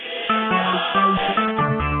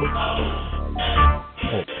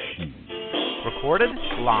recorded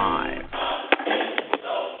live.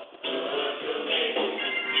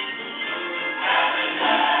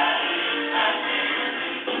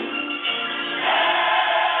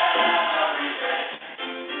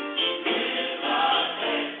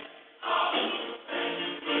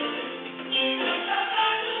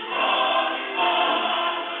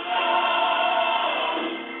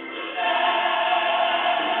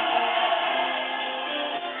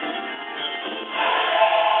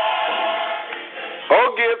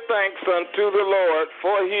 Thanks unto the Lord,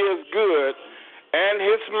 for he is good, and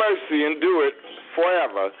his mercy endureth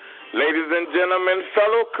forever. Ladies and gentlemen,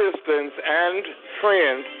 fellow Christians and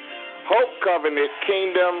friends, Hope Covenant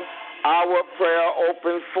Kingdom, our prayer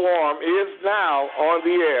open forum is now on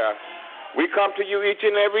the air. We come to you each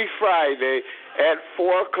and every Friday at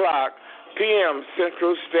 4 o'clock p.m.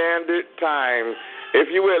 Central Standard Time. If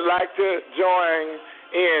you would like to join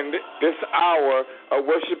in this hour of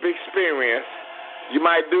worship experience, you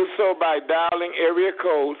might do so by dialing area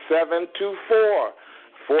code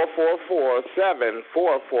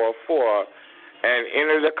 724-444-7444 and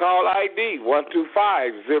enter the call ID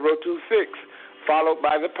 125026, followed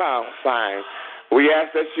by the pound sign. We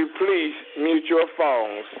ask that you please mute your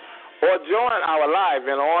phones or join our live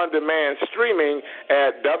and on-demand streaming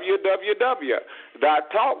at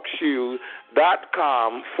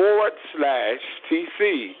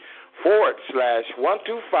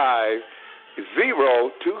www.talkshoe.com/TC/125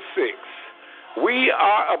 026. We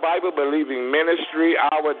are a Bible-believing ministry.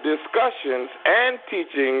 Our discussions and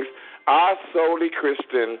teachings are solely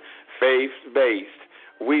Christian, faith-based.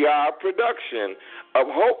 We are a production of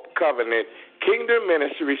Hope Covenant Kingdom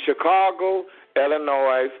Ministry, Chicago,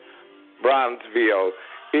 Illinois, Bronzeville.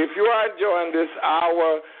 If you are enjoying this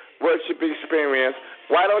hour worship experience,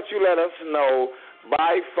 why don't you let us know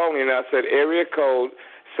by phoning us at area code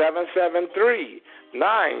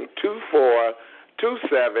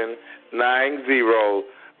 773-924-2790.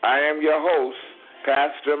 I am your host,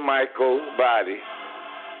 Pastor Michael Body.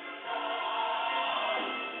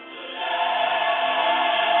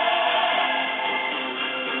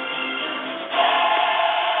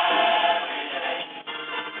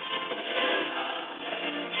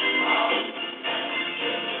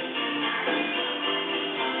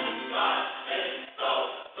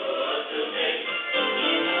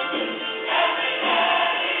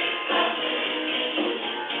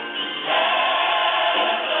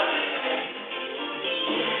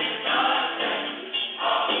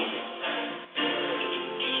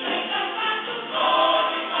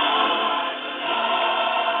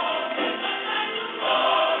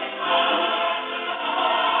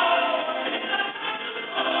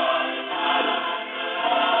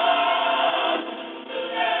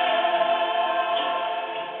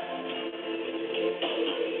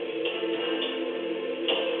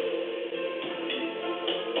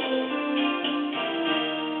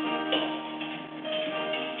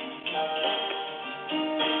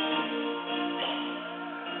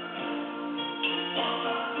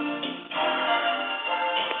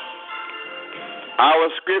 Our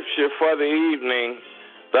scripture for the evening,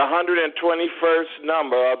 the 121st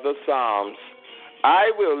number of the Psalms.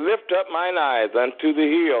 I will lift up mine eyes unto the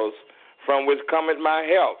hills, from which cometh my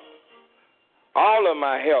help. All of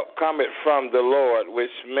my help cometh from the Lord,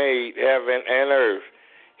 which made heaven and earth.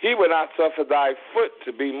 He will not suffer thy foot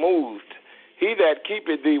to be moved. He that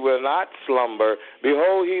keepeth thee will not slumber.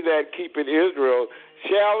 Behold, he that keepeth Israel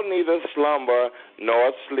shall neither slumber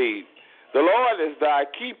nor sleep. The Lord is thy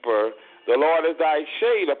keeper. The Lord is thy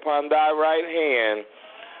shade upon thy right hand.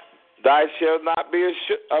 Thou shalt not be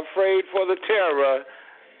afraid for the terror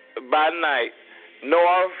by night,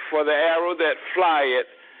 nor for the arrow that flieth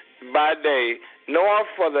by day, nor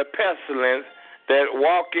for the pestilence that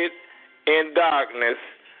walketh in darkness,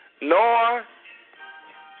 nor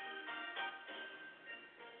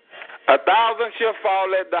 1,000 shall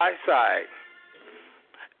fall at thy side,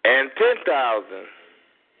 and 10,000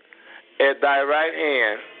 at thy right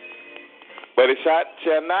hand, but it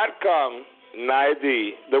shall not come nigh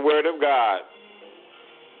thee. The word of God.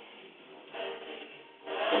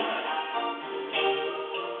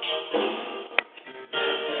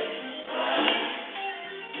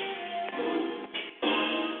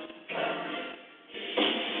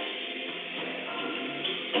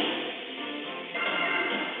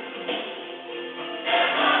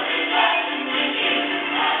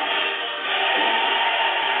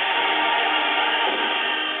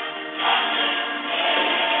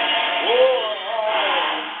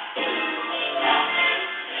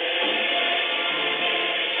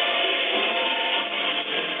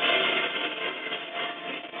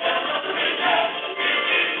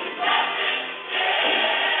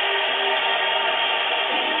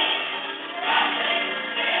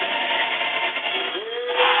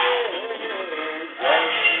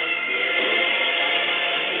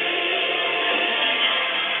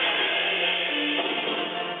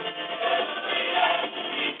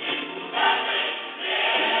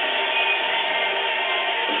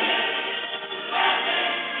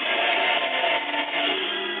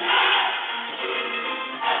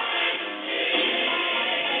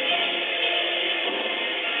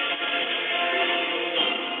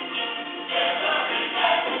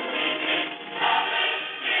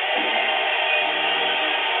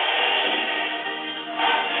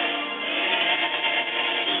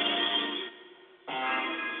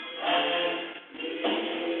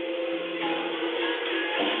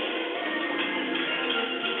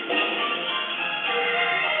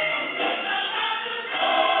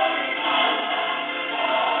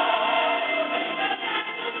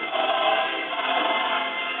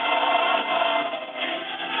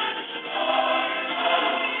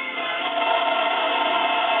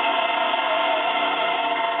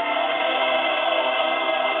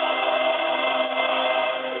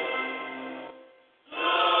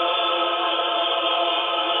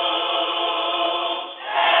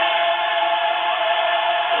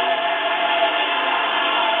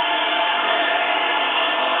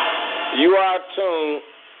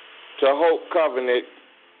 to Hope Covenant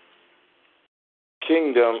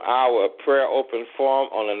Kingdom Hour Prayer Open Forum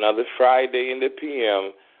on another Friday in the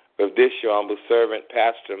PM with this your humble servant,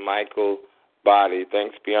 Pastor Michael Body.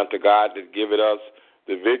 Thanks be unto God that giveth us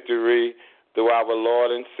the victory through our Lord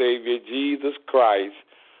and Savior Jesus Christ.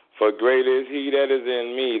 For greater is he that is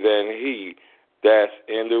in me than he that's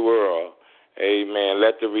in the world. Amen.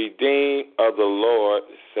 Let the redeemed of the Lord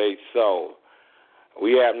say so.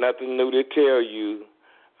 We have nothing new to tell you,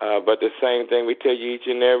 but the same thing we tell you each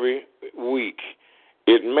and every week.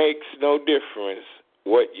 It makes no difference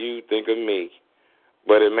what you think of me,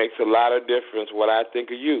 but it makes a lot of difference what I think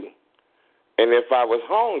of you. And if I was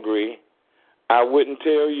hungry, I wouldn't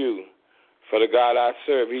tell you. For the God I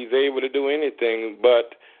serve, he's able to do anything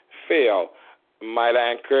but fail. Might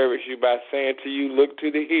I encourage you by saying to you, look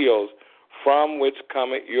to the hills from which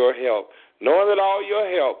cometh your help, knowing that all your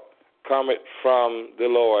help cometh from the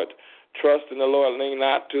Lord. Trust in the Lord, lean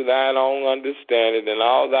not to thine own understanding, in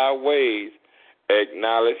all thy ways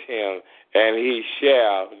acknowledge him, and he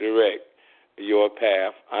shall direct your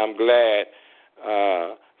path. I'm glad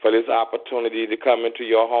for this opportunity to come into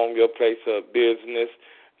your home, your place of business,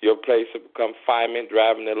 your place of confinement,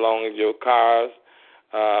 driving along in your cars,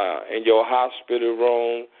 in your hospital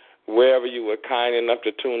room, wherever you were kind enough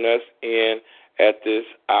to tune us in at this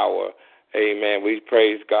hour. Amen. We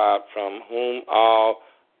praise God, from whom all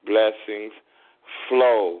blessings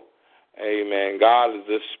flow. Amen. God is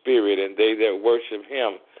a spirit, and they that worship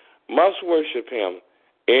him must worship him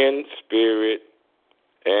in spirit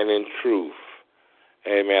and in truth.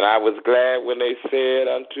 Amen. I was glad when they said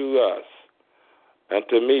unto us,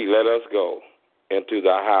 unto me, let us go into the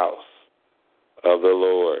house of the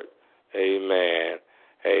Lord. Amen.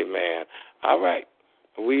 Amen. All right.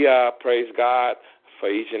 We praise God for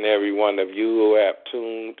each and every one of you who have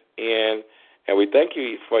tuned in, and we thank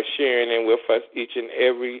you for sharing in with us each and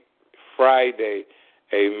every Friday,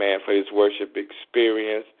 amen, for this worship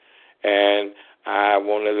experience. And I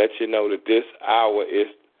want to let you know that this hour is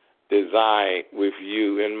designed with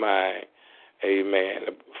you in mind,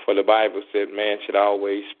 amen. For the Bible said man should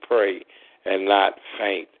always pray and not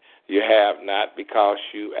faint. You have not because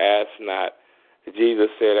you ask not. Jesus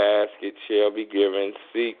said, ask, it shall be given.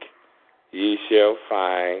 Seek, ye shall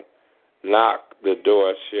find. Knock, the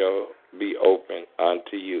door shall be open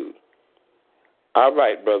unto you. All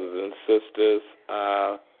right, brothers and sisters,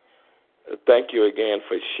 thank you again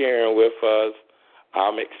for sharing with us.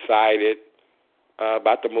 I'm excited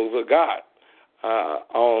about the move of God.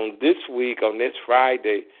 On this week, on this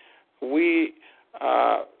Friday, we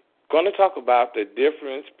are going to talk about the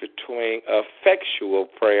difference between effectual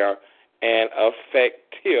prayer and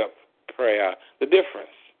effective prayer. The difference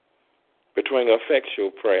between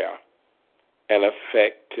effectual prayer and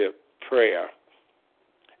effective prayer.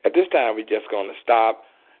 At this time, we're just going to stop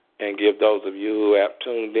and give those of you who have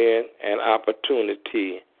tuned in an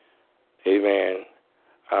opportunity, amen,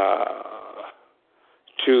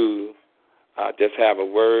 to just have a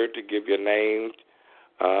word, to give your name,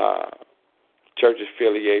 church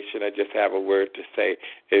affiliation, or just have a word to say.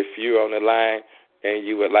 If you're on the line and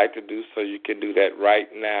you would like to do so, you can do that right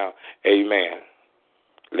now. Amen.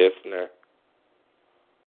 Listener.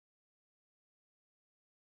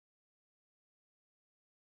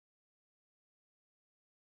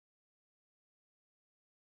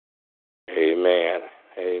 Amen.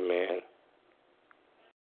 Amen.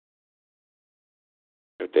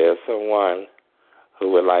 If there's someone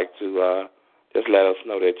who would like to just let us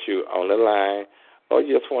know that you're on the line, or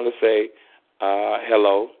you just want to say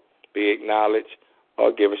hello, be acknowledged,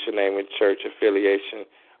 or give us your name and church affiliation,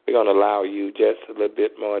 we're going to allow you just a little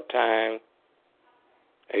bit more time.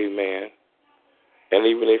 Amen. And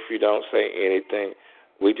even if you don't say anything,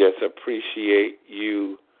 we just appreciate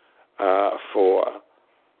you for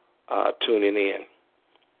tuning in.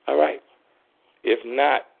 All right. If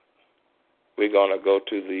not, we're going to go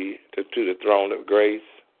to the throne of grace.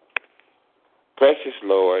 Precious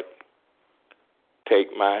Lord, take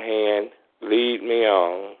my hand, lead me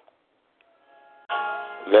on.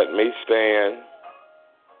 Let me stand.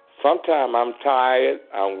 Sometimes I'm tired,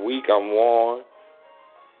 I'm weak, I'm worn.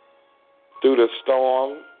 Through the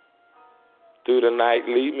storm, through the night,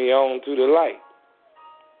 lead me on to the light.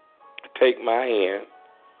 Take my hand.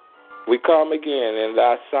 We come again in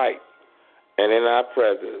thy sight and in our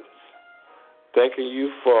presence, thanking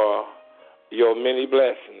you for your many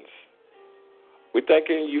blessings. We're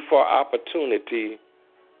thanking you for opportunity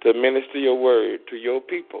to minister your word to your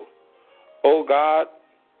people. Oh God,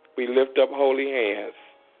 we lift up holy hands.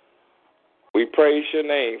 We praise your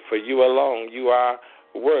name, for you alone, you are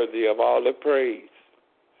worthy of all the praise.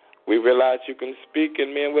 We realize you can speak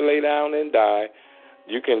and men will lay down and die,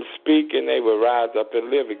 You can speak and they will rise up and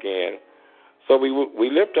live again. So we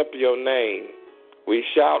lift up your name. We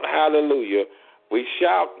shout hallelujah. We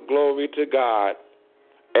shout glory to God.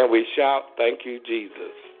 And we shout thank you,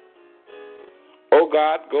 Jesus. Oh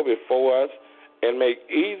God, go before us and make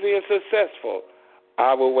easy and successful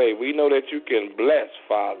our way. We know that you can bless,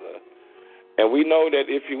 Father. And we know that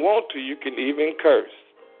if you want to, you can even curse.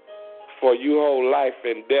 For you hold life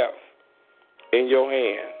and death in your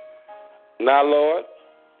hand. Now, Lord,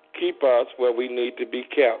 keep us where we need to be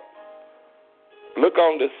kept. Look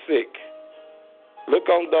on the sick. Look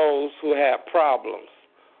on those who have problems.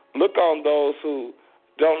 Look on those who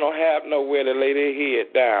don't have nowhere to lay their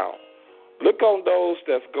head down. Look on those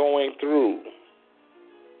that's going through.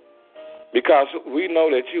 Because we know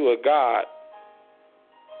that you are God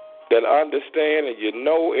that understands and you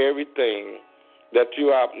know everything, that you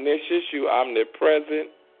are omniscient, you are omnipresent,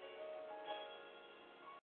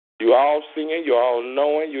 you all seeing, you all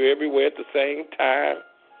knowing, you're everywhere at the same time.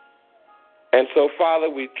 And so, Father,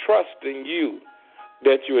 we trust in you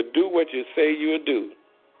that you will do what you say you will do.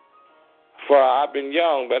 For I've been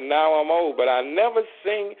young, but now I'm old, but I never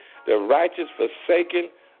seen the righteous forsaken,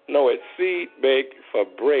 nor its seed beg for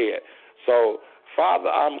bread. So, Father,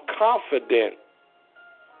 I'm confident.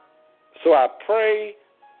 So I pray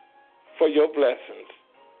for your blessings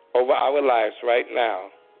over our lives right now,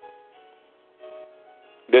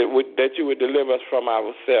 that you would deliver us from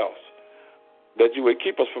ourselves, that you would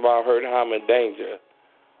keep us from our hurt, harm, and danger.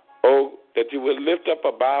 Oh, that you would lift up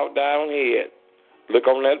a bowed down head. Look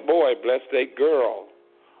on that boy, bless that girl.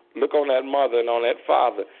 Look on that mother and on that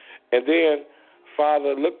father. And then,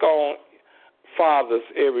 Father, look on fathers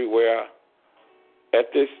everywhere at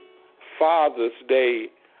this Father's Day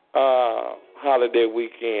holiday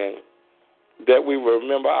weekend, that we will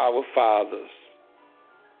remember our fathers,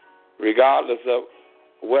 regardless of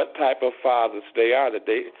what type of fathers they are. That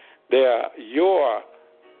they are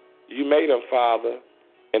you made them, Father,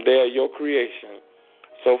 and they are your creation.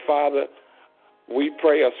 So, Father, we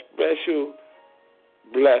pray a special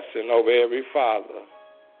blessing over every father,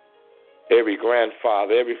 every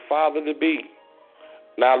grandfather, every father-to-be.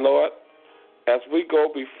 Now, Lord, as we go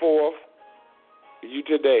before you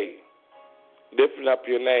today, lifting up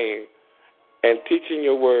your name and teaching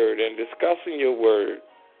your word and discussing your word,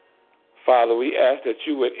 Father, we ask that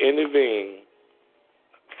you would intervene,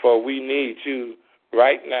 for we need you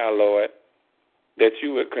right now, Lord, that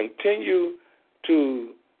you would continue to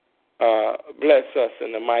bless us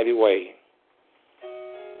in a mighty way.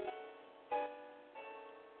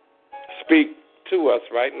 Speak to us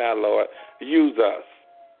right now, Lord. Use us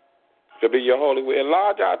to be your holy will.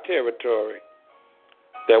 Enlarge our territory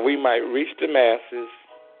that we might reach the masses.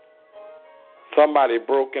 Somebody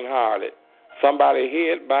brokenhearted, somebody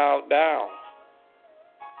head bowed down,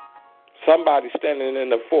 somebody standing in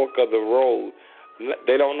the fork of the road.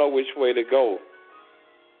 They don't know which way to go.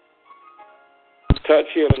 Touch,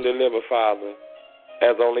 heal, and deliver, Father,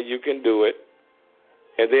 as only you can do it.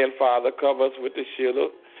 And then, Father, cover us with the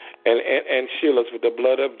shield and shield us with the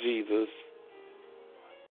blood of Jesus.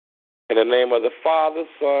 In the name of the Father,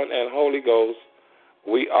 Son, and Holy Ghost,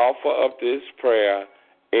 we offer up this prayer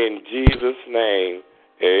in Jesus' name.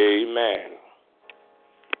 Amen.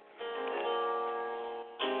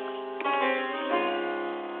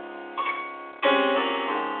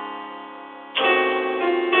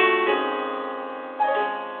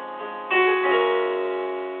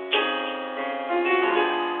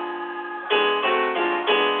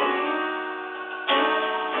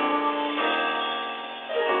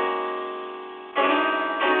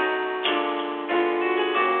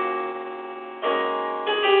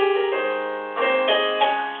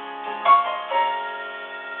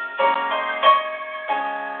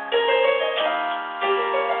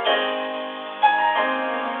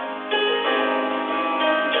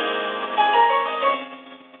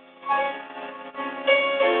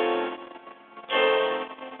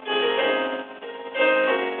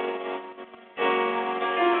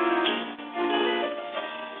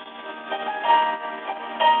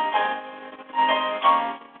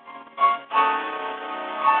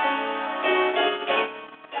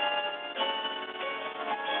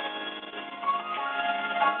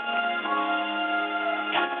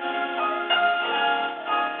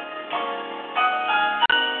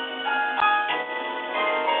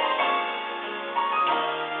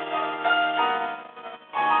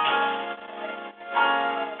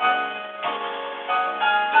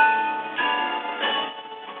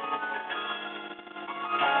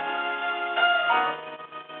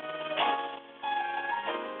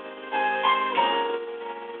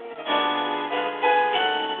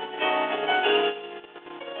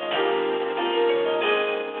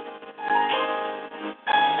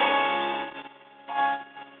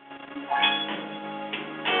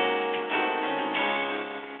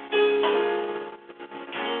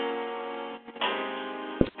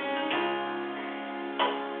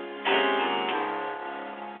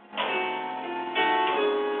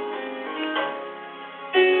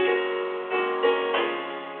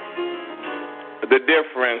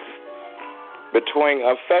 difference between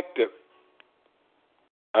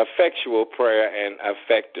effectual prayer and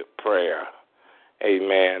effective prayer.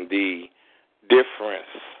 Amen. The difference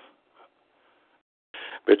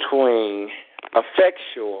between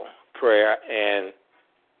effectual prayer and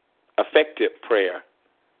effective prayer.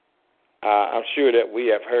 I'm sure that we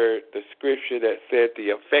have heard the scripture that said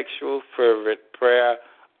the effectual, fervent prayer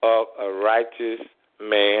of a righteous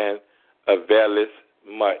man availeth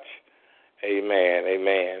much. Amen.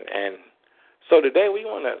 Amen. And so today we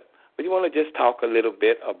want to just talk a little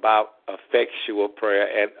bit about effectual prayer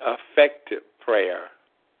and effective prayer.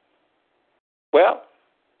 Well,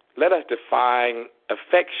 let us define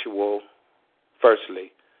effectual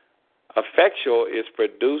firstly. Effectual is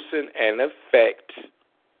producing an effect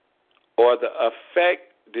or the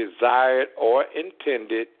effect desired or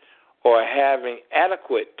intended or having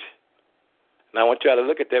adequate. Now I want you to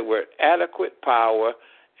look at that word, adequate power,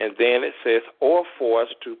 and then it says or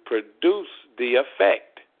force to produce the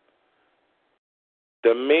effect.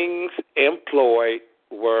 The means employed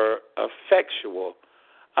were effectual.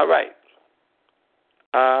 All right.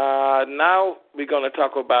 Now we're going to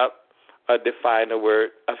talk about define the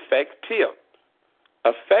word effective.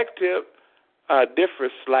 Effective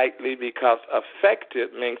differs slightly because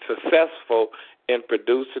effective means successful in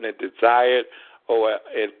producing a desired or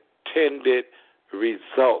intended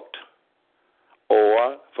result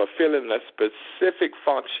or fulfilling a specific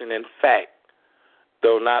function in fact,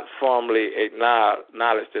 though not formally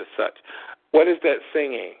acknowledged as such. What is that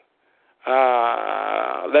saying?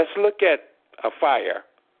 Let's look at a fire.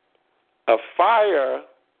 A fire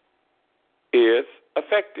is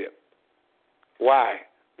effective. Why?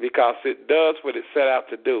 Because it does what it set out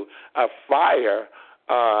to do. A fire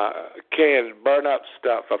can burn up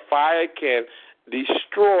stuff. A fire can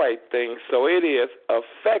destroy things, so it is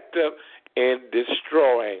effective in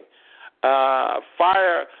destroying.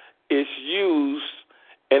 Fire is used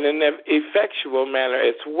in an effectual manner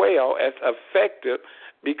as well as effective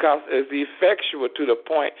because it's effectual to the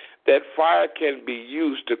point that fire can be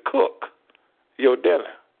used to cook your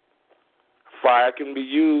dinner. Fire can be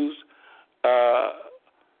used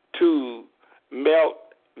to melt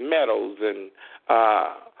metals and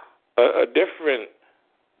different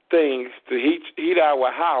things to heat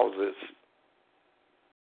our houses.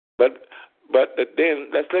 But then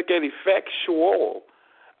let's look at effectual.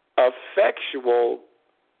 Effectual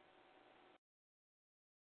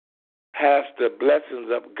has the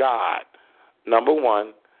blessings of God, number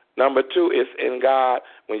one. Number two is in God.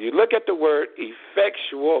 When you look at the word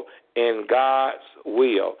effectual, in God's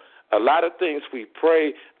will, a lot of things we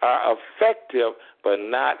pray are effective but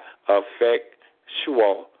not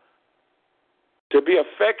effectual. To be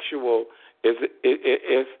effectual is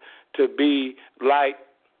to be like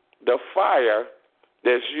the fire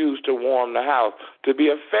that's used to warm the house. To be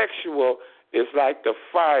effectual is like the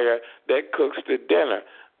fire that cooks the dinner.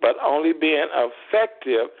 But only being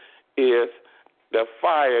effective is the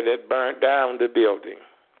fire that burnt down the building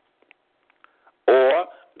or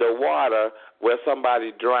the water where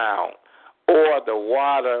somebody drowned or the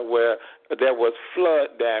water where there was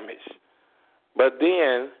flood damage. But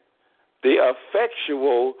then the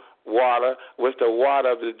effectual water was the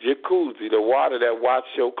water of the jacuzzi, the water that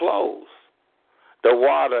washed your clothes, the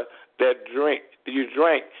water that you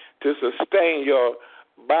drank to sustain your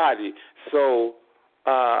body. So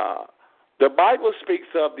the Bible speaks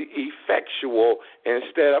of the effectual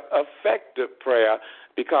instead of effective prayer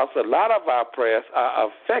because a lot of our prayers are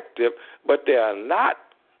effective, but they are not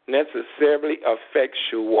necessarily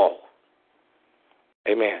effectual.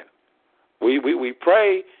 Amen. We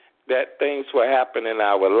pray that things will happen in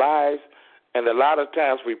our lives, and a lot of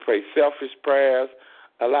times we pray selfish prayers.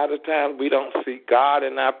 A lot of times we don't seek God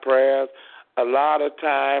in our prayers. A lot of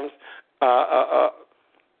times our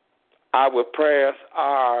prayers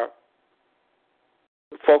are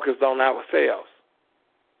focused on ourselves.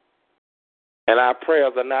 And our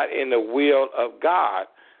prayers are not in the will of God.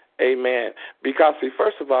 Amen. Because, see,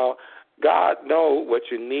 first of all, God knows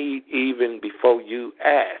what you need even before you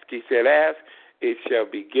ask. He said, ask, it shall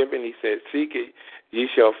be given. He said, seek it, ye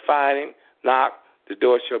shall find it. Knock, the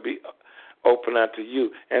door shall be open unto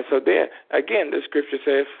you. And so then, again, the scripture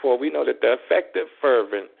says, for we know that the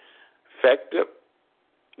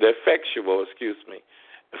effectual,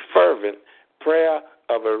 fervent prayer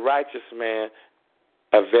of a righteous man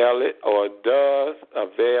availeth or does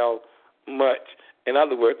avail much. In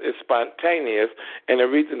other words, it's spontaneous, and the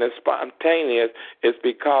reason it's spontaneous is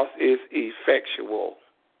because it's effectual.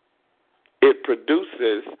 It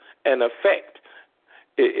produces an effect.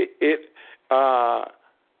 It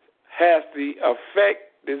has the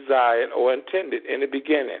effect desired or intended in the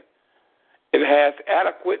beginning. It has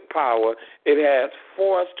adequate power. It has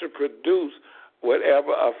force to produce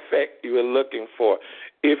whatever effect you are looking for.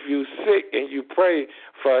 If you're sick and you pray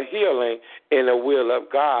for healing in the will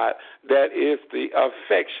of God, that is the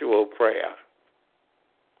effectual prayer.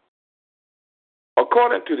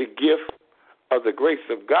 According to the gift of the grace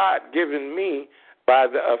of God given me by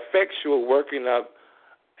the effectual working of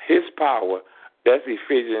his power, that's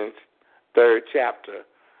Ephesians 3rd chapter,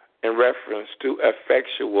 in reference to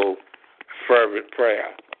effectual fervent prayer.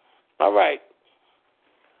 All right.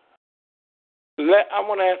 I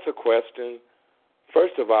want to ask a question.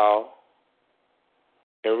 First of all,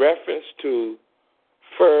 in reference to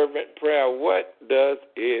fervent prayer, what does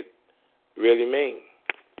it really mean?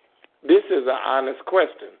 This is an honest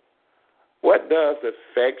question. What does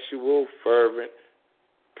effectual fervent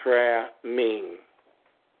prayer mean?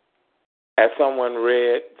 As someone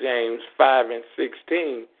read James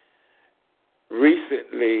 5:16,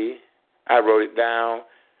 recently I wrote it down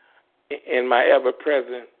in my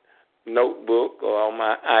ever-present notebook or on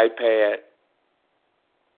my iPad,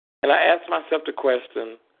 and I asked myself the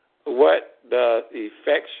question, what does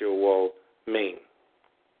effectual mean?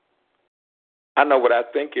 I know what I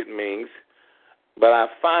think it means, but I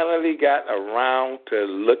finally got around to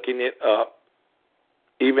looking it up,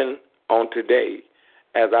 even on today.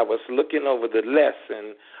 As I was looking over the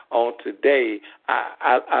lesson on today,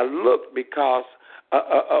 I looked because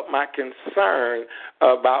of my concern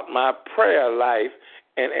about my prayer life,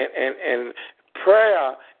 and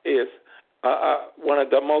prayer is one of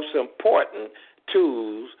the most important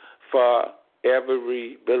tools for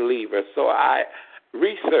every believer. So I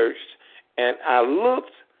researched and I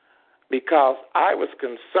looked because I was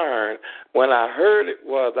concerned when I heard it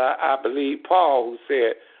was, I believe, Paul who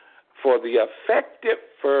said, for the effective,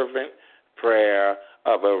 fervent prayer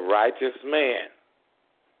of a righteous man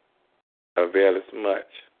availeth much.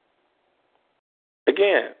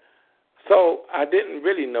 Again, so I didn't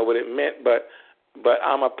really know what it meant, but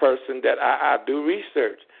I'm a person that I do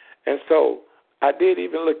research. And so I did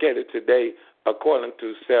even look at it today according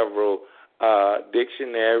to several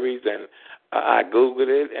dictionaries, and I Googled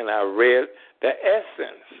it, and I read the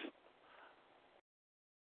essence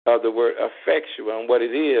of the word effectual and what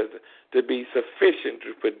it is to be sufficient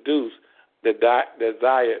to produce the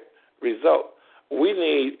desired result. We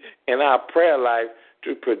need in our prayer life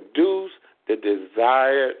to produce the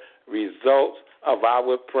desired results of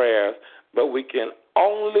our prayers, but we can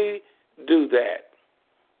only do that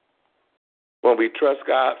when we trust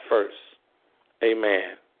God first.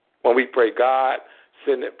 Amen. When we pray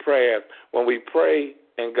God-centered prayers, when we pray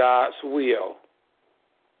in God's will.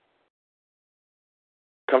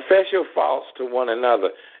 Confess your faults to one another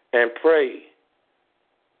and pray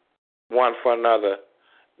one for another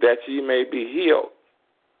that ye may be healed.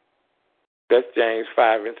 That's James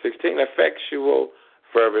 5:16. Effectual,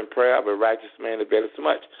 fervent prayer of a righteous man availeth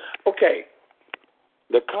much. Okay,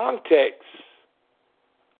 the context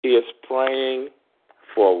is praying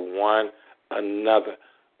for one another.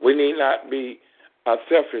 We need not be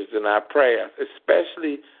selfish in our prayers,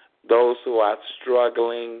 especially those who are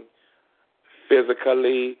struggling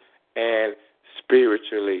physically and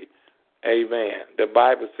spiritually. Amen. The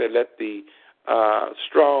Bible said, let the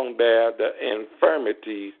strong bear the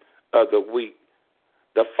infirmities of the weak.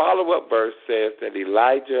 The follow-up verse says that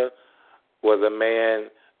Elijah was a man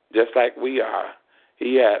just like we are.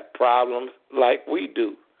 He had problems like we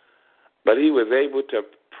do, but he was able to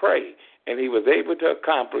pray, and he was able to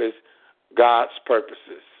accomplish God's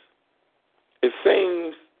purposes. It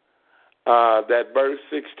seems that verse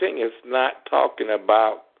 16 is not talking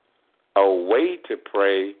about a way to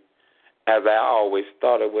pray, as I always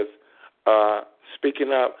thought it was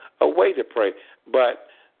speaking of a way to pray, but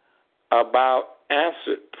about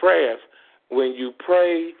answered prayers. When you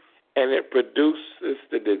pray and it produces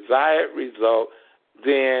the desired result,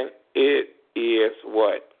 then it is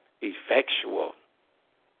what? Effectual.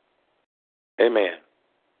 Amen.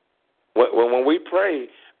 When we pray,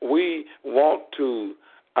 we want to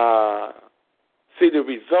see the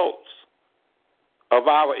results of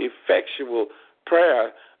our effectual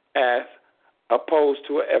prayer as opposed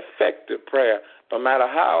to an effective prayer. No matter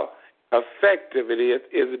how effective it is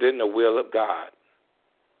it in the will of God?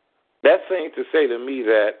 That seems to say to me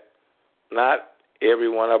that not every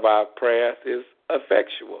one of our prayers is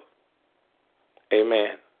effectual.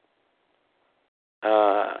 Amen.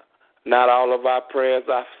 Not all of our prayers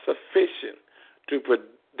are sufficient to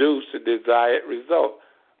produce the desired result.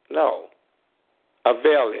 No.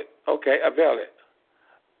 Avail it. Okay, avail it.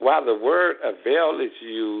 While the word avail is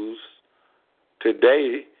used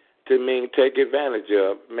today to mean take advantage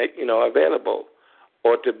of, make available,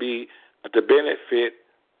 or to benefit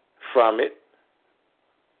from it,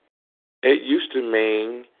 it used to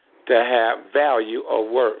mean to have value or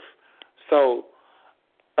worth. So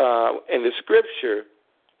in the scripture,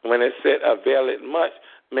 when it said avail it much,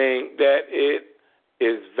 mean that it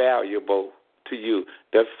is valuable to you.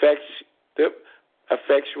 The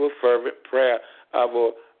effectual, fervent prayer of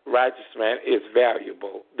a righteous man is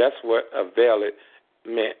valuable. That's what avail it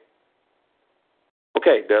meant.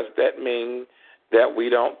 Okay, does that mean that we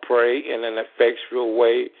don't pray in an effectual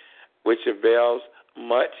way which avails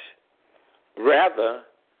much? Rather,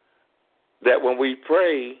 that when we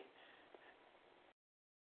pray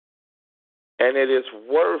and it is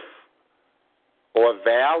worth or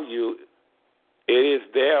value, it is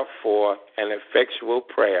therefore an effectual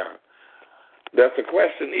prayer. Does the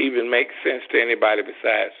question even make sense to anybody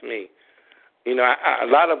besides me? You know, a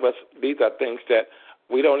lot of us, these are things that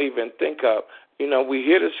we don't even think of. You know, we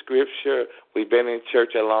hear the scripture, we've been in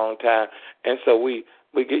church a long time, and so we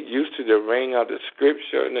get used to the ring of the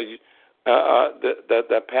scripture and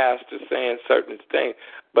the pastor saying certain things,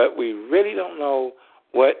 but we really don't know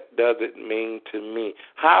what does it mean to me.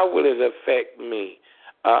 How will it affect me?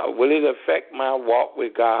 Will it affect my walk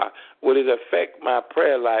with God? Will it affect my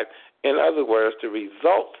prayer life? In other words, the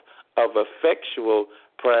result of effectual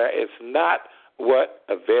prayer is not what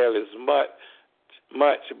availeth much,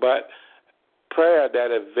 but prayer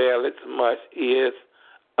that availeth much is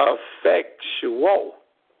effectual.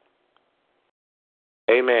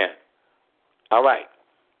 Amen. All right.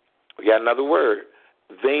 We got another word.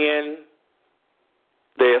 Then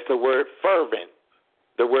there's the word fervent.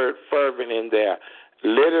 The word fervent in there.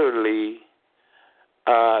 Literally,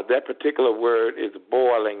 that particular word is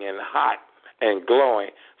boiling and hot and glowing.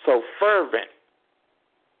 So fervent,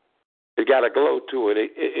 it got a glow to it.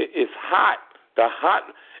 It's hot. The hot,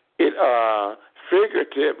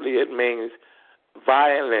 figuratively, it means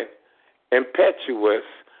violent, impetuous,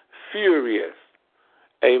 furious.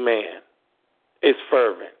 Amen. It's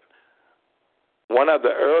fervent. One of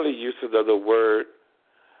the early uses of the word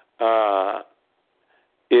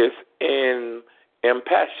is in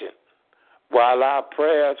impassioned. While our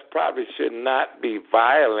prayers probably should not be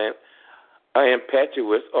violent or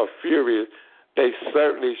impetuous or furious, they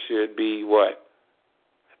certainly should be what?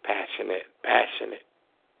 Passionate.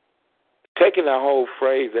 Taking the whole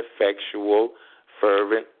phrase effectual,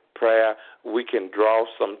 fervent prayer, we can draw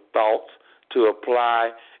some thoughts to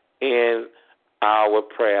apply in our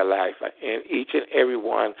prayer life, in each and every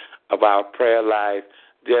one of our prayer life,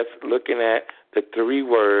 just looking at the three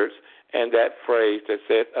words and that phrase that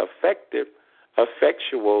says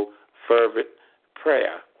effectual, fervent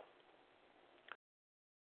prayer.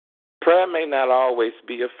 Prayer may not always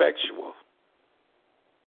be effectual.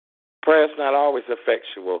 Prayer is not always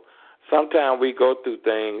effectual. Sometimes we go through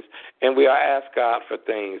things and we ask God for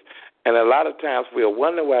things, and a lot of times we'll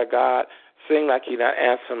wonder why God seems like He's not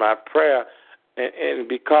answering my prayer, and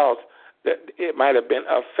because it might have been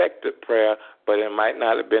effective prayer, but it might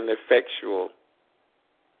not have been effectual.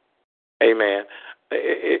 Amen.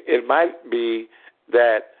 It might be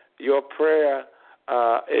that your prayer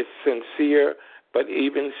is sincere, but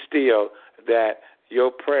even still that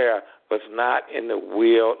your prayer was not in the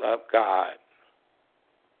will of God.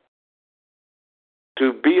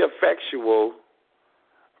 To be effectual,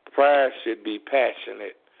 prayer should be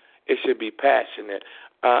passionate. It should be passionate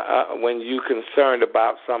when you're concerned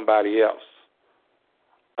about somebody else.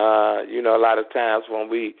 A lot of times when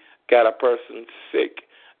we got a person sick,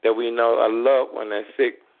 that we know a loved one that's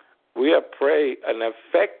sick, we have prayed an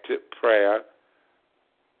effective prayer,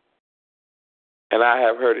 and I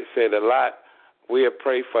have heard it said a lot, we have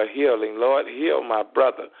prayed for healing. Lord, heal my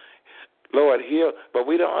brother. Lord, heal. But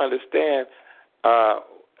we don't understand,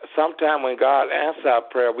 sometimes when God answers our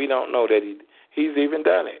prayer, we don't know that He's even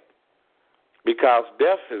done it, because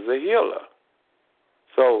death is a healer.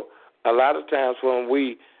 So a lot of times when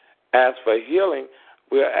we ask for healing,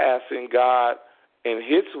 we're asking God in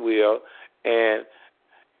His will, and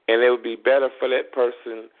it would be better for that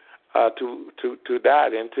person to die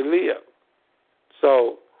than to live.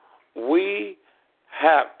 So we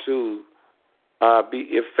have to be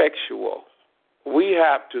effectual. We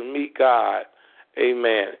have to meet God,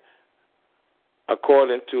 amen,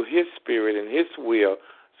 according to His Spirit and His will,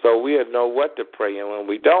 so we'll know what to pray. And when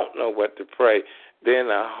we don't know what to pray, then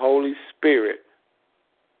the Holy Spirit,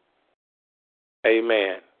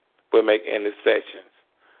 amen, will make intercessions.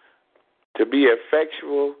 To be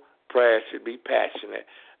effectual, prayer should be passionate.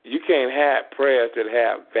 You can't have prayers that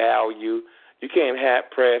have value. You can't have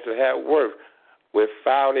prayers that have worth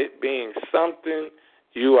without it being something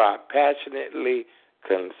you are passionately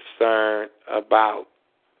concerned about.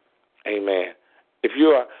 Amen. If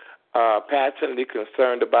you are passionately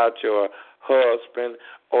concerned about your husband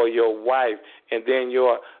or your wife, and then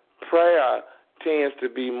your prayer tends to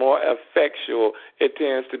be more effectual. It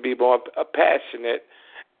tends to be more passionate.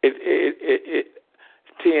 It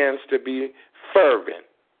tends to be fervent,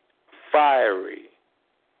 fiery,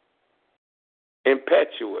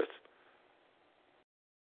 impetuous.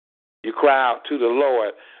 You cry out to the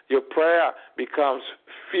Lord. Your prayer becomes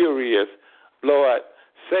furious. Lord,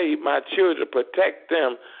 save my children, protect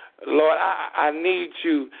them. Lord, I need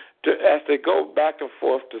you to, as they go back and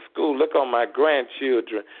forth to school, look on my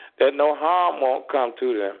grandchildren, that no harm won't come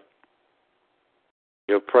to them.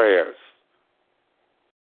 Your prayers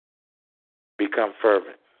become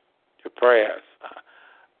fervent. Your prayers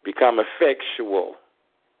become effectual.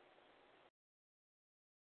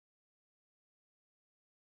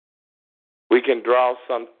 We can draw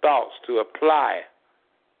some thoughts to apply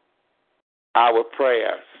our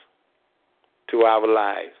prayers to our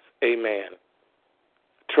lives. Amen.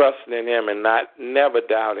 Trusting in him and never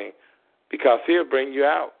doubting, because he'll bring you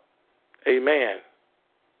out. Amen.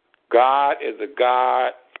 God is a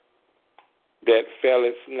God that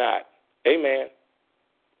faileth not. Amen.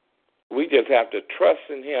 We just have to trust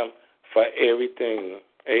in him for everything.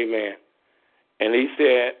 Amen. And he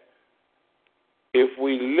said, if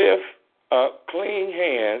we lift up clean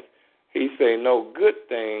hands, he said, no good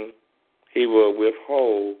thing he will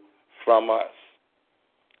withhold from us.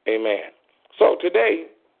 Amen. So today,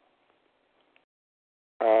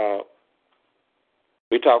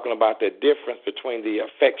 we're talking about the difference between the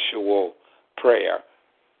effectual prayer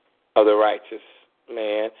of the righteous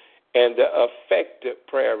man and the effective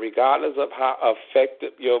prayer. Regardless of how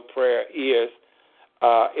effective your prayer is,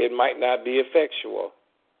 it might not be effectual.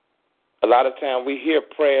 A lot of times we hear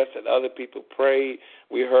prayers that other people prayed.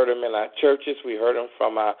 We heard them in our churches. We heard them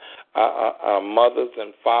from our mothers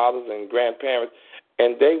and fathers and grandparents.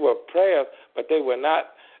 And they were prayers, but they were not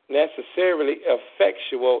necessarily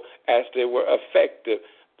effectual as they were effective.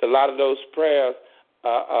 A lot of those prayers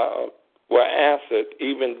were answered,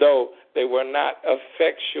 even though they were not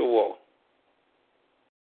effectual.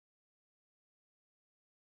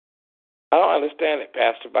 I don't understand it,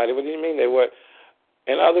 Pastor Body. What do you mean they were?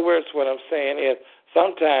 In other words, what I'm saying is,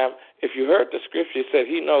 sometimes if you heard the scripture, it said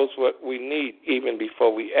he knows what we need even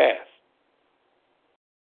before we ask.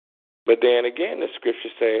 But then again, the scripture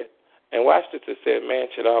said, and watch this, it said man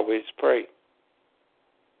should always pray.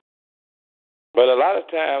 But a lot of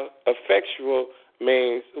times, effectual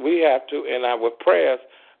means we have to, in our prayers,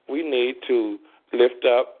 we need to lift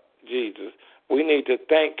up Jesus. We need to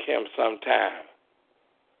thank him sometime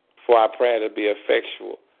for our prayer to be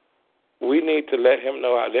effectual. We need to let him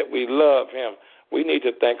know that we love him. We need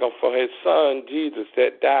to thank him for his son, Jesus,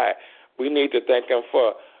 that died. We need to thank him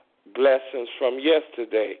for blessings from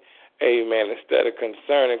yesterday. Amen. Instead of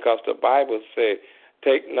concerning, because the Bible said,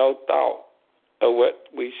 take no thought of what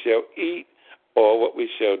we shall eat or what we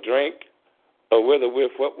shall drink or whether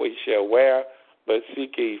with what we shall wear, but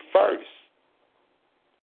seek ye first.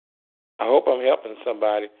 I hope I'm helping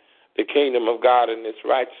somebody. The kingdom of God and its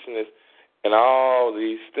righteousness, and all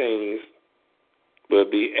these things will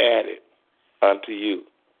be added unto you.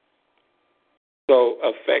 So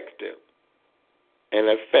effective and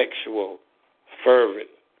effectual, fervent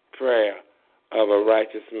prayer of a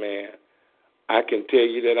righteous man. I can tell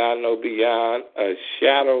you that I know beyond a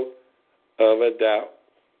shadow of a doubt,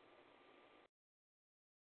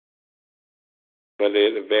 but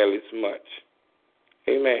it avails much.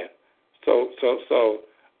 Amen. So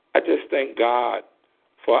I just thank God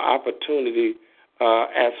for opportunity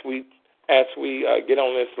as we get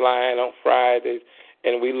on this line on Fridays,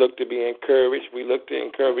 and we look to be encouraged. We look to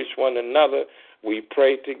encourage one another. We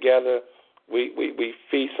pray together. We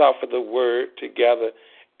feast off of the word together,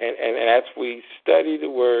 and as we study the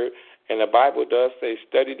word, and the Bible does say,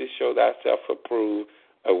 study to show thyself approved,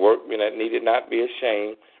 a workman that needed not be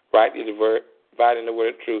ashamed, rightly dividing the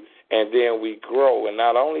word of truth, and then we grow. And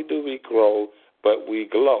not only do we grow, but we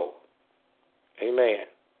glow. Amen.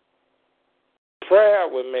 Prayer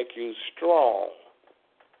will make you strong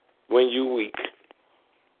when you're weak,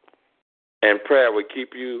 and prayer will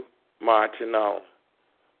keep you marching on.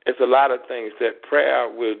 It's a lot of things that prayer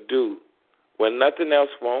will do when nothing else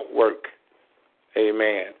won't work.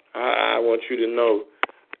 Amen. I want you to know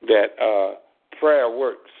that prayer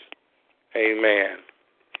works. Amen.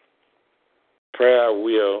 Prayer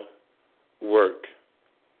will work.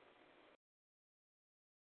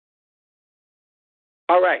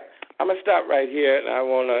 All right. I'm going to stop right here, and I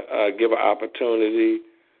want to give an opportunity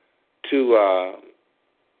to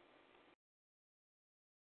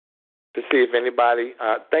see if anybody,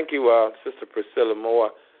 thank you, Sister Priscilla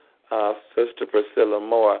Moore. Sister Priscilla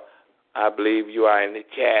Moore, I believe you are in the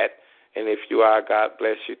chat, And if you are, God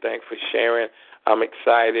bless you. Thanks for sharing. I'm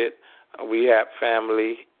excited. We have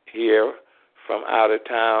family here from out of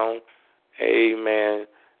town. Amen.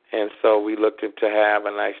 And so we looked to have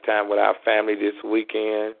a nice time with our family this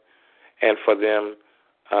weekend, and for them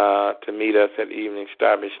to meet us at Evening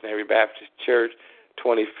Star Missionary Baptist Church,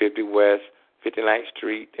 2050 West 59th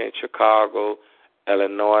Street in Chicago,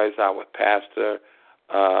 Illinois. Our pastor,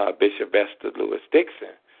 Bishop Esther Lewis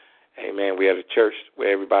Dixon. Amen. We have a church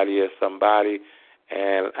where everybody is somebody,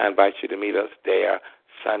 and I invite you to meet us there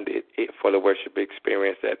Sunday for the worship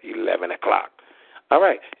experience at 11 o'clock. All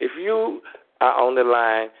right. If you are on the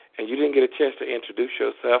line and you didn't get a chance to introduce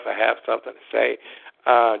yourself or have something to say,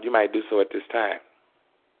 you might do so at this time.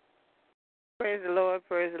 Praise the Lord,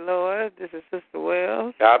 praise the Lord. This is Sister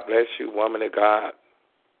Wells. God bless you, woman of God.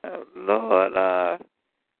 Lord,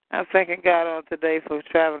 I'm thanking God on today for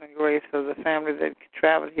traveling grace for the family that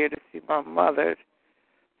traveled here to see my mother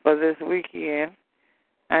for this weekend.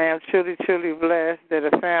 I am truly, truly blessed that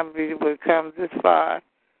a family would come this far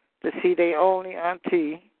to see their only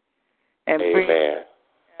auntie and bring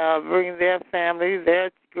their family,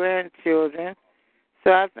 their grandchildren.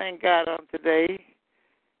 So I thank God on today.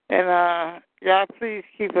 And y'all please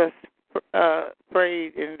keep us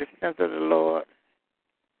prayed in the sense of the Lord.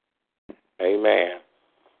 Amen.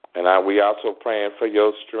 And we also praying for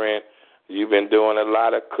your strength. You've been doing a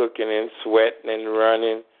lot of cooking and sweating and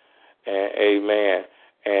running. And amen.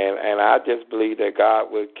 And I just believe that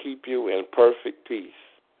God will keep you in perfect peace,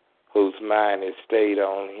 whose mind is stayed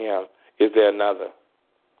on him. Is there another?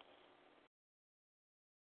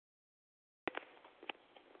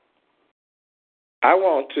 I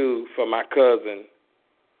want to, for my cousin,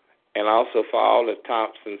 and also for all the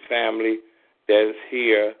Thompson family that is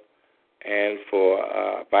here, and for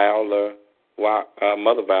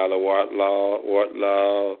Mother Viola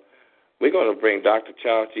Wartlaw, we're going to bring Dr.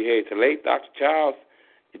 Charles G. Hayes, the late Dr. Charles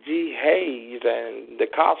G. Hayes, and the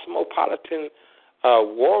Cosmopolitan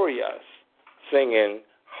Warriors singing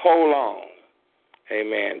Hold On.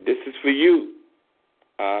 Amen. This is for you,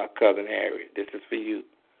 Cousin Harry. This is for you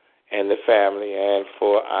and the family, and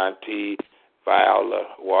for Auntie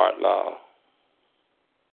Viola Wartlaw.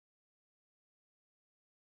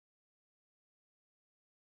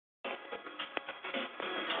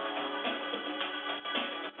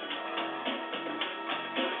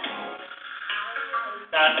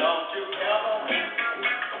 Now don't you ever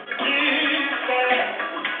be sad.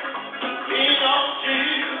 Lean on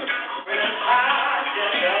Jesus when it's hard to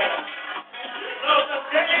get. You know the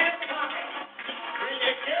day is coming when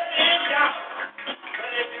you get in doubt.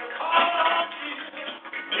 But if you call on Jesus,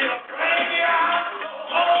 he'll bring you out. So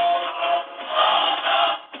hold on,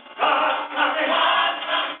 God's coming.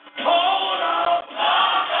 Hold on,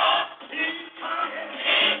 he's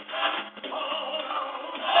coming. Hold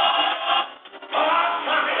on, God's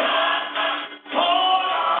coming.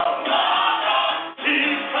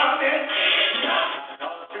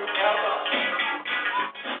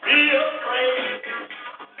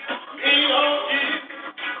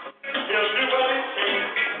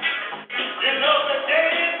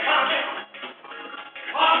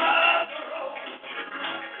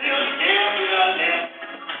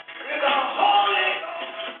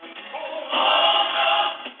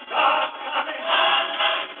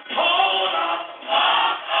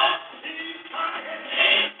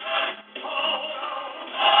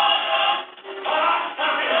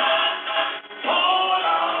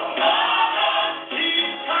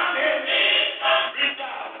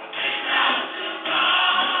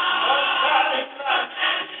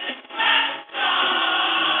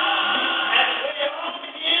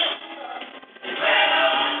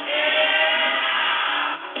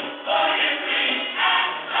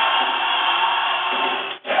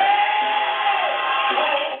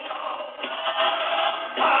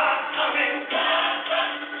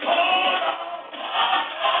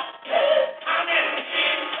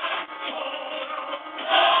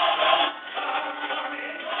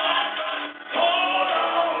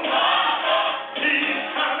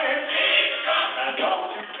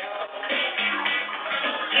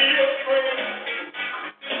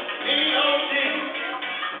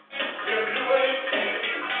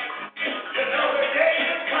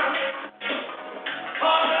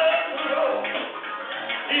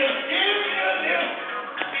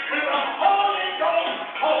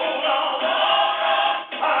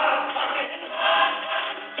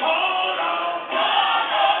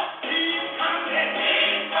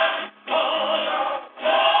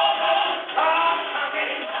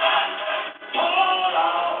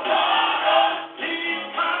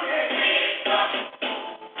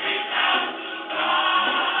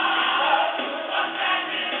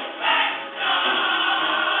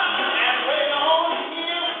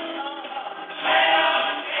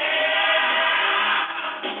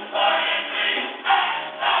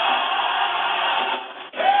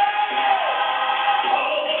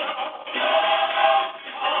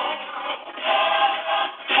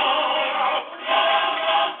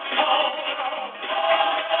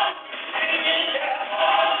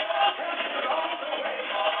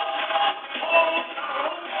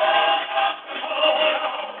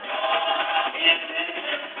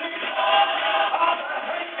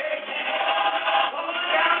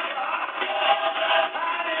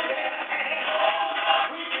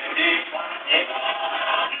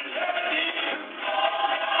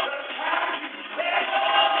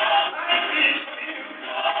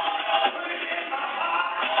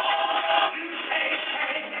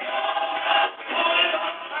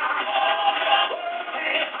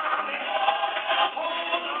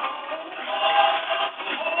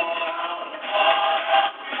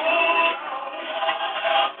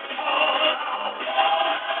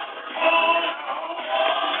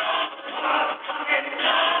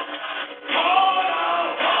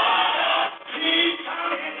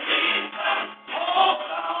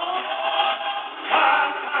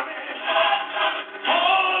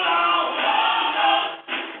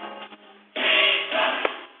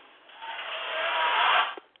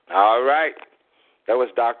 All right. That was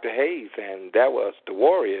Dr. Hayes, and that was The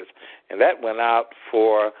Warriors. And that went out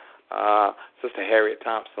for Sister Harriet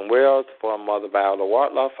Thompson Wells, for Mother Viola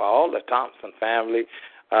Wartlaw, for all the Thompson family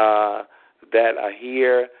that are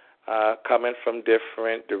here coming from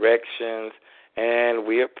different directions. And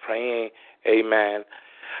we are praying, amen,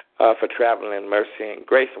 for traveling mercy and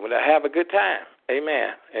grace. And we'll have a good time. Amen.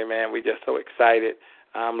 Amen. We're just so excited.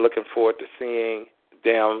 I'm looking forward to seeing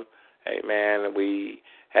them. Amen. And we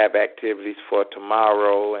have activities for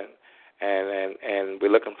tomorrow, and we're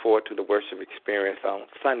looking forward to the worship experience on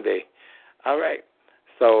Sunday. All right.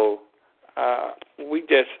 So we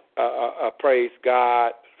just praise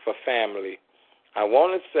God for family. I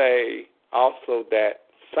want to say also that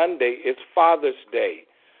Sunday is Father's Day.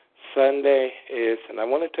 Sunday is, and I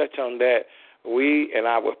want to touch on that. We and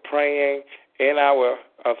our praying in our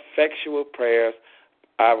effectual prayers,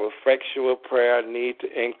 our effectual prayer need to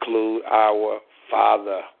include our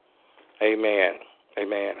Father. Amen.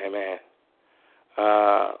 Amen. Amen.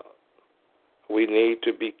 We need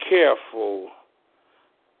to be careful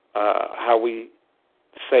how we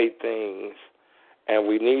say things, and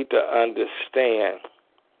we need to understand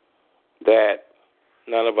that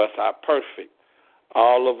none of us are perfect.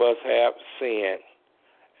 All of us have sinned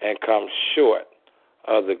and come short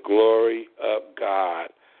of the glory of God.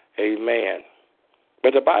 Amen.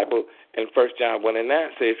 But the Bible in 1 John 1:9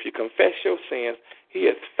 says, if you confess your sins, he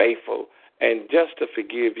is faithful and just to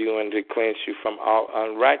forgive you and to cleanse you from all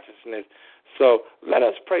unrighteousness. So let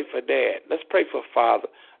us pray for Dad. Let's pray for Father.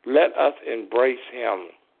 Let us embrace him.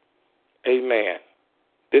 Amen.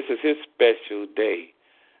 This is his special day.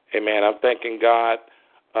 Amen. I'm thanking God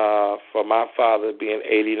for my father being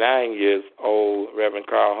 89 years old, Reverend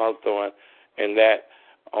Carl Hawthorne, and that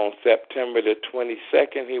on September the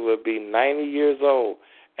 22nd, he will be 90 years old.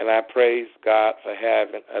 And I praise God for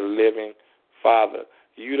having a living father.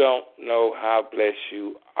 You don't know how blessed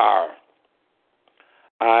you are.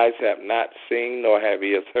 Eyes have not seen, nor have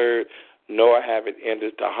ears heard, nor have it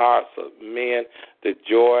entered the hearts of men the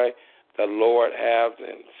joy the Lord has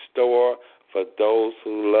in store for those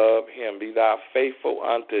who love him. Be thou faithful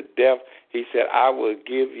unto death. He said, I will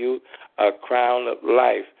give you a crown of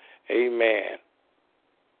life. Amen.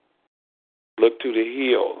 Look to the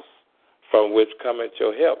hills from which cometh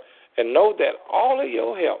your help. And know that all of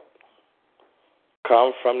your help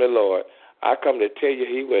comes from the Lord. I come to tell you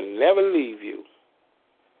he will never leave you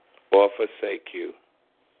or forsake you.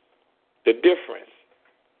 The difference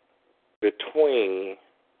between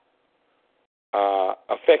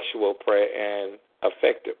effectual prayer and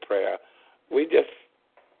effective prayer. We just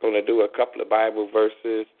going to do a couple of Bible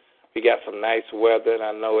verses. We got some nice weather, and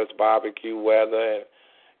I know it's barbecue weather,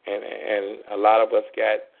 and a lot of us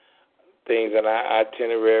got things in our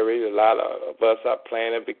itinerary. A lot of us are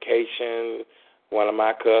planning vacation. One of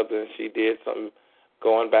my cousins, she did some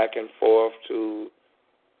going back and forth to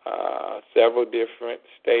several different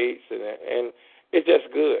states, and it's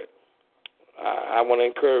just good. I want to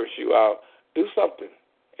encourage you all, do something.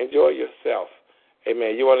 Enjoy yourself.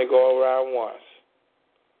 Amen. You only go around once.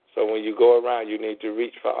 So when you go around, you need to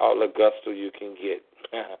reach for all the gusto you can get.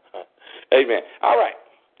 Amen. All right.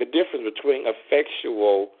 The difference between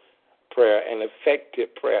effectual prayer and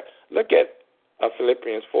effective prayer. Look at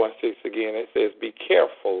Philippians 4:6 again. It says, be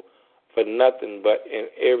careful for nothing but in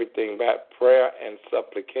everything by prayer and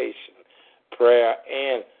supplication. Prayer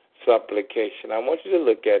and supplication. I want you to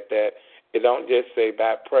look at that. It don't just say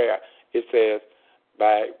by prayer. It says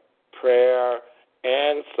by prayer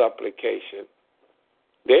and supplication.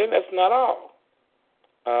 Then that's not all,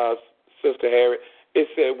 Sister Harriet. It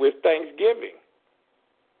said with thanksgiving.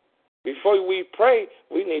 Before we pray,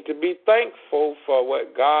 we need to be thankful for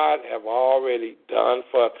what God have already done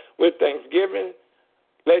for us. With thanksgiving,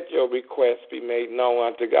 let your requests be made known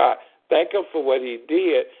unto God. Thank him for what he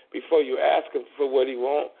did before you ask him for what you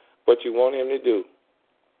want him to do.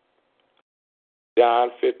 John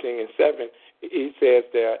 15:7, he says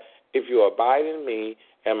there, if you abide in me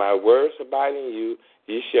and my words abide in you,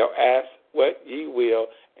 ye shall ask what ye will,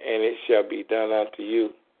 and it shall be done unto you.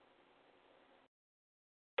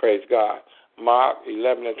 Praise God. Mark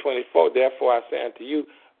 11:24, therefore I say unto you,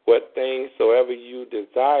 what things soever you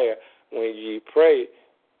desire when ye pray,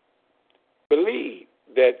 believe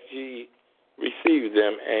that ye receive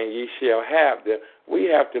them, and ye shall have them. We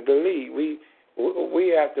have to believe. We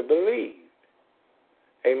have to believe.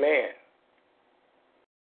 Amen.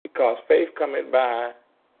 Because faith cometh by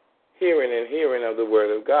hearing, and hearing of the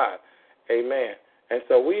word of God. Amen. And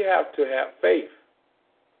so we have to have faith.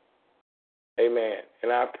 Amen.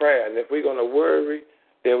 In our prayer. And if we're going to worry,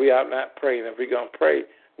 then we ought not pray. And if we're going to pray,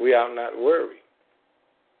 we ought not worry.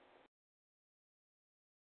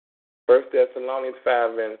 1 Thessalonians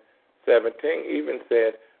 5 and 17 even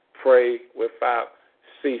said, pray without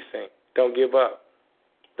ceasing. Don't give up.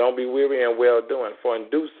 Don't be weary in well-doing. For in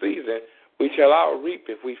due season we shall all reap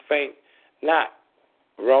if we faint not.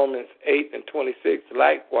 Romans 8 and 26,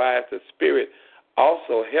 likewise the Spirit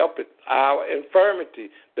also helpeth our infirmity.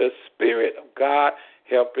 The Spirit of God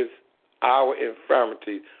helpeth our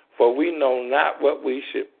infirmity. For we know not what we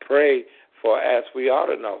should pray for as we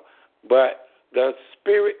ought to know. But the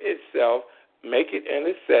Spirit itself maketh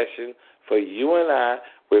intercession for you and I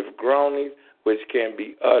with groanings which can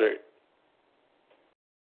be uttered.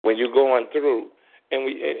 When you're going through, and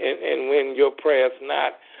when your prayer is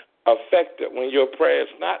not effective,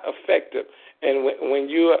 and when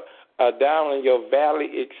you are down in your valley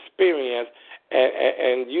experience,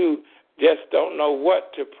 and you just don't know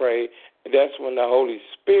what to pray, that's when the Holy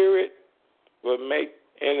Spirit will make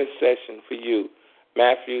intercession for you.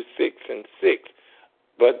 Matthew 6 and 6.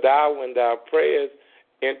 But thou, when thou prayest,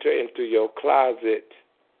 enter into your closet,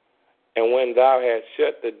 and when thou hast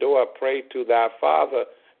shut the door, pray to thy Father.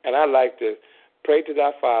 And I like this. Pray to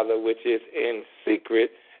thy Father which is in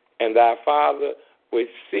secret, and thy Father which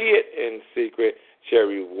seeth in secret shall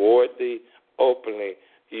reward thee openly.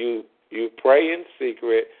 You pray in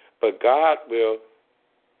secret, but God will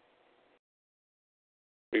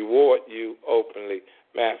reward you openly.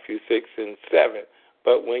 Matthew 6 and 7.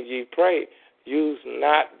 But when ye pray, use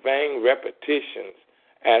not vain repetitions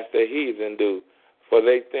as the heathen do, for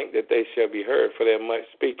they think that they shall be heard for their much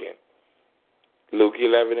speaking. Luke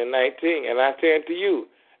 11 and 19. And I say unto you,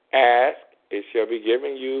 ask, it shall be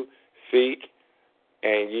given you, seek,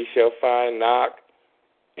 and ye shall find, knock,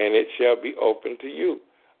 and it shall be open to you.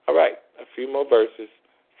 All right, a few more verses.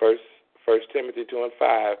 First Timothy 2 and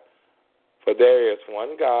 5. For there is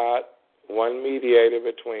one God, one mediator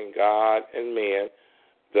between God and men,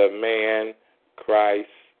 the man Christ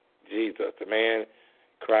Jesus. The man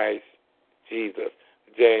Christ Jesus.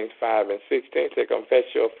 James 5 and 16 say, confess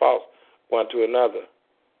your faults one to another.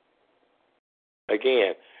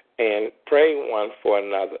 Again, and pray one for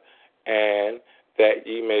another, and that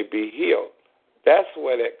ye may be healed. That's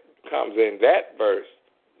where that comes in. That verse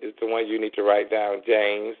is the one you need to write down,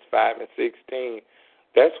 James 5 and 16.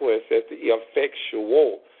 That's where it says the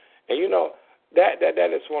effectual. And you know, that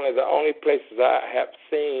is one of the only places I have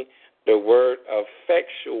seen the word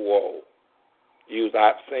effectual used.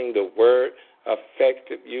 I've seen the word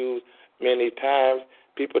effective used many times.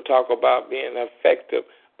 People talk about being effective,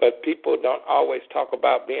 but people don't always talk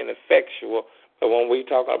about being effectual. But when we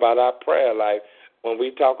talk about our prayer life, when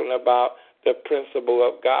we're talking about the principle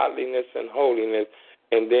of godliness and holiness,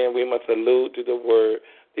 and then we must allude to the word,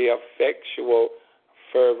 the effectual,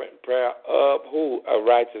 fervent prayer of who? A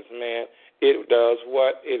righteous man. It does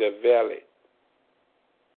what? It availeth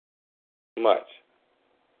much.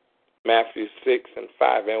 Matthew 6 and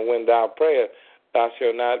 5. And when thou prayest, thou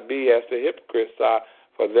shalt not be as the hypocrites are,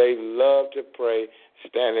 for they love to pray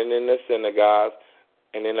standing in the synagogues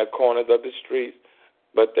and in the corners of the streets,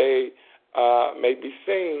 but they may be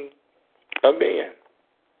seen of men.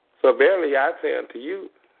 So verily I say unto you,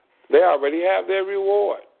 they already have their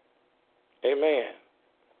reward. Amen.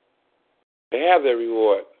 They have their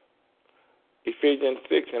reward. Ephesians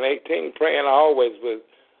 6 and 18, praying always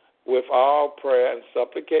with all prayer and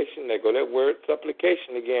supplication. There go that word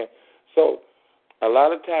supplication again. So a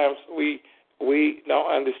lot of times we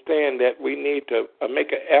don't understand that we need to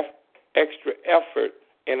make an extra effort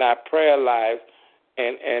in our prayer lives,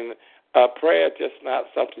 and prayer is just not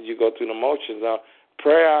something you go through the motions of.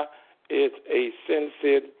 Prayer is a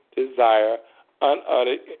sincere desire,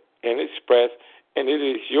 unuttered and expressed, and it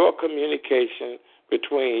is your communication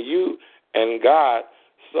between you and God,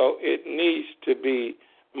 so it needs to be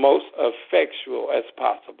most effectual as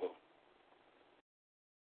possible.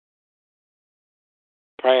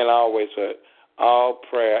 Praying always with all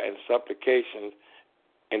prayer and supplications.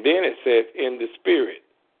 And then it says, in the Spirit.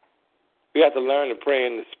 We have to learn to pray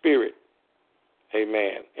in the Spirit.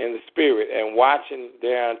 Amen. In the Spirit. And watching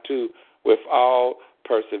thereunto with all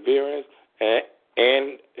perseverance.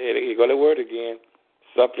 And you go to the word again,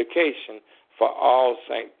 supplication for all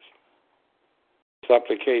saints.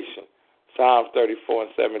 Supplication. Psalms 34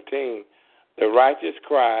 and 17. The righteous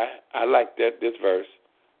cry. I like this verse.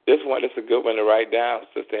 This one is a good one to write down,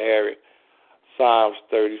 Sister Harriet. Psalms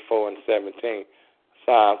 34 and 17.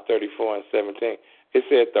 Psalms 34 and 17. It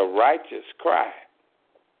said, the righteous cry.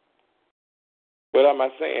 What am I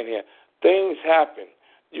saying here? Things happen.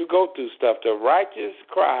 You go through stuff. The righteous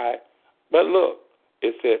cry, but look,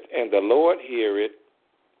 it says, and the Lord hear it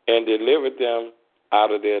and deliver them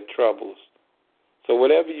out of their troubles. So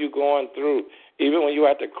whatever you're going through, even when you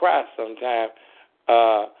have to cry sometimes,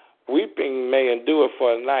 weeping may endure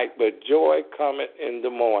for a night, but joy cometh in the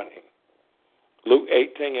morning. Luke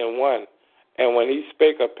 18:1. And when he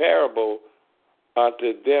spake a parable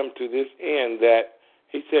unto them to this end, that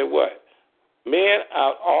he said what? Men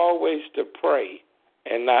ought always to pray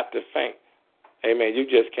and not to faint. Amen. You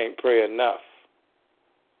just can't pray enough.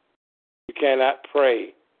 You cannot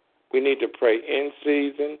pray. We need to pray in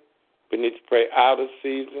season. We need to pray out of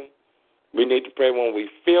season. We need to pray when we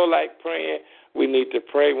feel like praying. We need to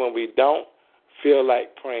pray when we don't feel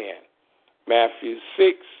like praying. Matthew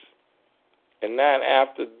 6:9.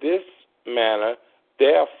 After this manner,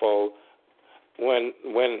 therefore, when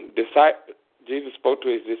Jesus spoke to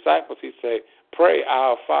his disciples, he said, pray,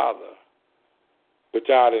 our Father, which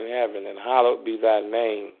art in heaven, and hallowed be thy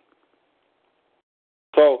name.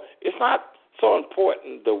 So it's not so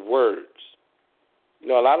important, the words. You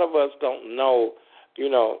know, a lot of us don't know,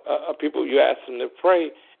 people, you ask them to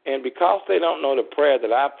pray, and because they don't know the prayer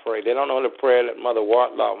that I pray, they don't know the prayer that Mother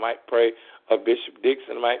Wartlaw might pray, or Bishop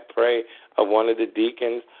Dixon might pray, or one of the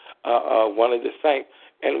deacons, one of the saints,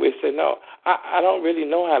 and we say, no, I don't really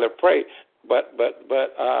know how to pray, but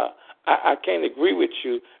I can't agree with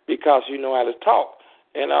you because you know how to talk,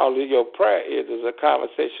 and all of your prayer is a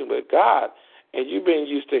conversation with God, and you've been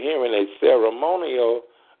used to hearing a ceremonial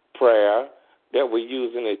prayer that we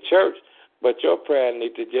use in the church, but your prayer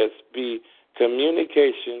needs to just be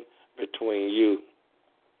communication between you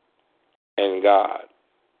and God,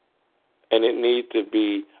 and it needs to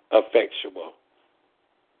be effectual.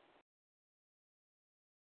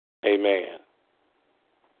 Amen.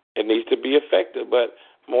 It needs to be effective, but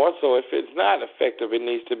more so, if it's not effective, it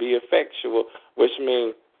needs to be effectual, which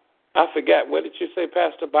means, I forgot, what did you say,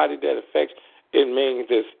 Pastor Body, that affects? It means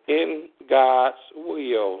it's in God's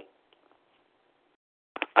will.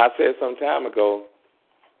 I said some time ago,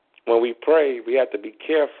 when we pray, we have to be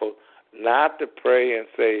careful not to pray and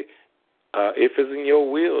say, if it's in your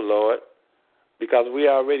will, Lord, because we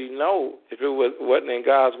already know if it wasn't in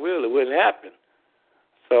God's will, it wouldn't happen.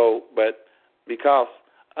 So, but because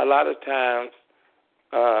a lot of times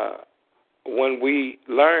when we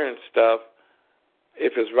learn stuff,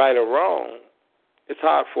 if it's right or wrong, it's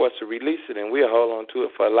hard for us to release it, and we'll hold on to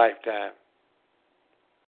it for a lifetime.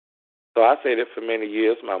 So I said it for many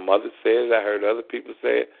years. My mother says it. I heard other people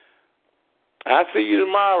say it. I'll see you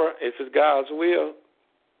tomorrow if it's God's will.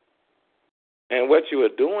 And what you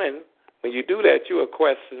are doing, when you do that, you are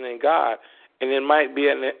questioning God. And it might be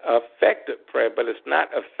an effective prayer, but it's not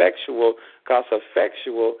effectual, because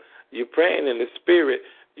effectual, you're praying in the Spirit.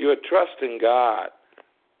 You're trusting God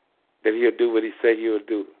that he'll do what he said he'll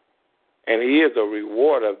do. And he is a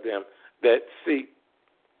reward of them that seek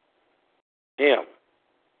him.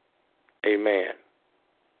 Amen.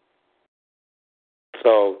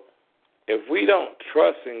 So if we don't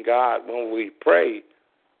trust in God when we pray,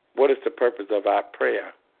 what is the purpose of our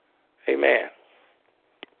prayer? Amen.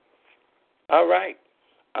 All right.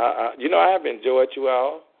 I have enjoyed you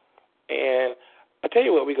all. And I'll tell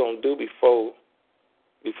you what we're going to do before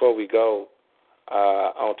we go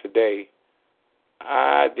on today.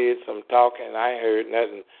 I did some talking. I ain't heard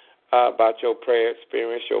nothing about your prayer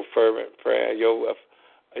experience, your fervent prayer, your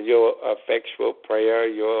effectual prayer,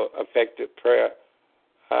 your effective prayer.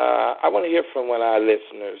 I want to hear from one of our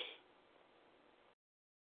listeners.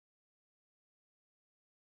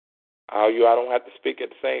 I don't have to speak at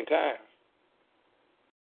the same time.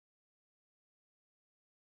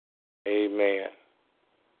 Amen.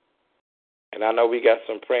 And I know we got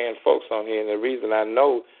some praying folks on here, and the reason I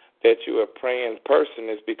know that you're a praying person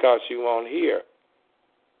is because you won't hear.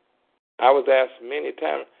 I was asked many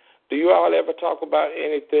times, do you all ever talk about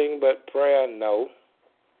anything but prayer? No.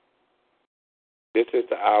 This is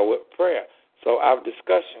the hour of prayer. So our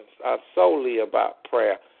discussions are solely about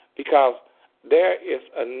prayer, because there is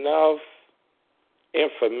enough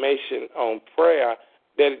information on prayer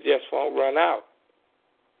that it just won't run out.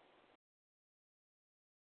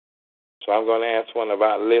 So I'm going to ask one of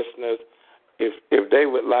our listeners if they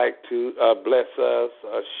would like to bless us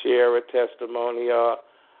or share a testimony, or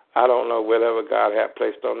I don't know, whatever God had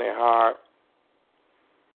placed on their heart.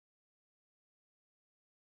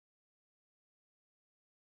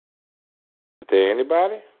 Is there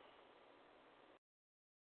anybody?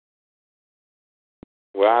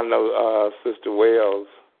 Well, I know Sister Wells.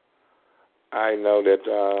 I know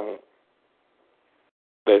that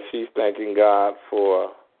she's thanking God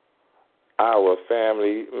for our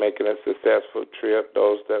family making a successful trip,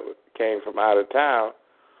 those that came from out of town.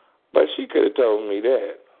 But she could have told me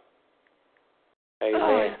that. Amen.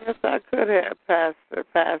 Oh, yes, I could have, Pastor.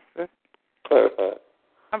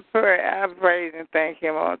 I praise and thank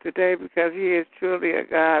him on today, because he is truly a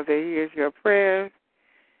God that hears your prayers.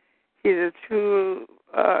 He's a true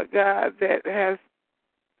God that has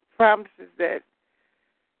promises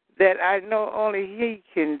that I know only He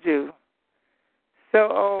can do.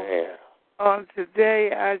 So on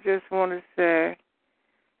today, I just want to say,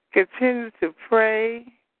 continue to pray,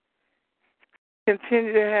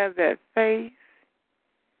 continue to have that faith,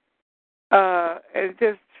 and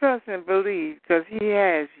just trust and believe, because He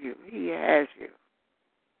has you. He has you.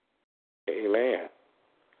 Amen.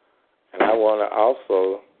 And I want to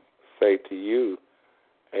also say to you,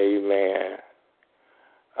 amen,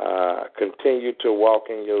 continue to walk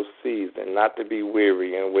in your season, not to be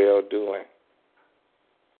weary in well-doing.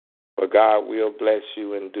 For God will bless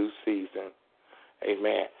you in due season.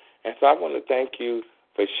 Amen. And so I want to thank you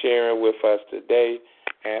for sharing with us today.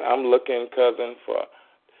 And I'm looking, cousin,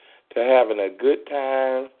 to having a good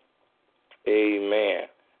time. Amen.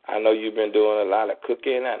 I know you've been doing a lot of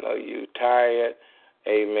cooking. I know you're tired.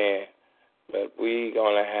 Amen. But we're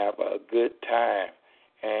going to have a good time.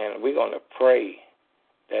 And we're going to pray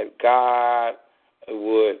that God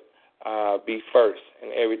would be first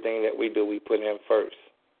in everything that we do. We put Him first.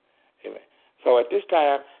 Amen. So at this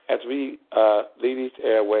time, as we leave these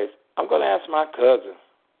airways, I'm going to ask my cousin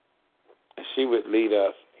if she would lead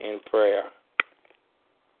us in prayer.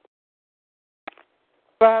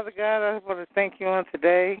 Father God, I want to thank you on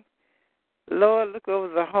today. Lord, look over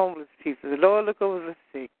the homeless people. Lord, look over the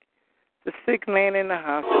sick man in the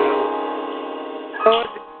hospital. Lord,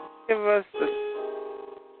 give us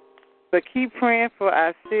but keep praying for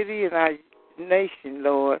our city and our nation,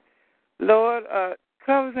 Lord. Lord,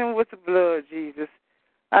 cover them with the blood, Jesus.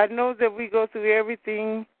 I know that we go through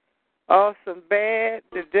everything awesome, bad.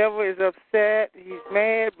 The devil is upset. He's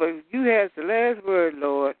mad, but you have the last word,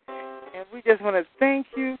 Lord. And we just want to thank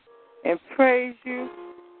you and praise you,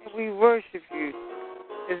 and we worship you.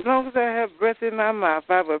 As long as I have breath in my mouth,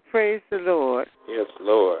 I will praise the Lord. Yes,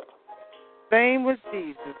 Lord. Name of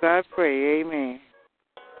Jesus, I pray. Amen.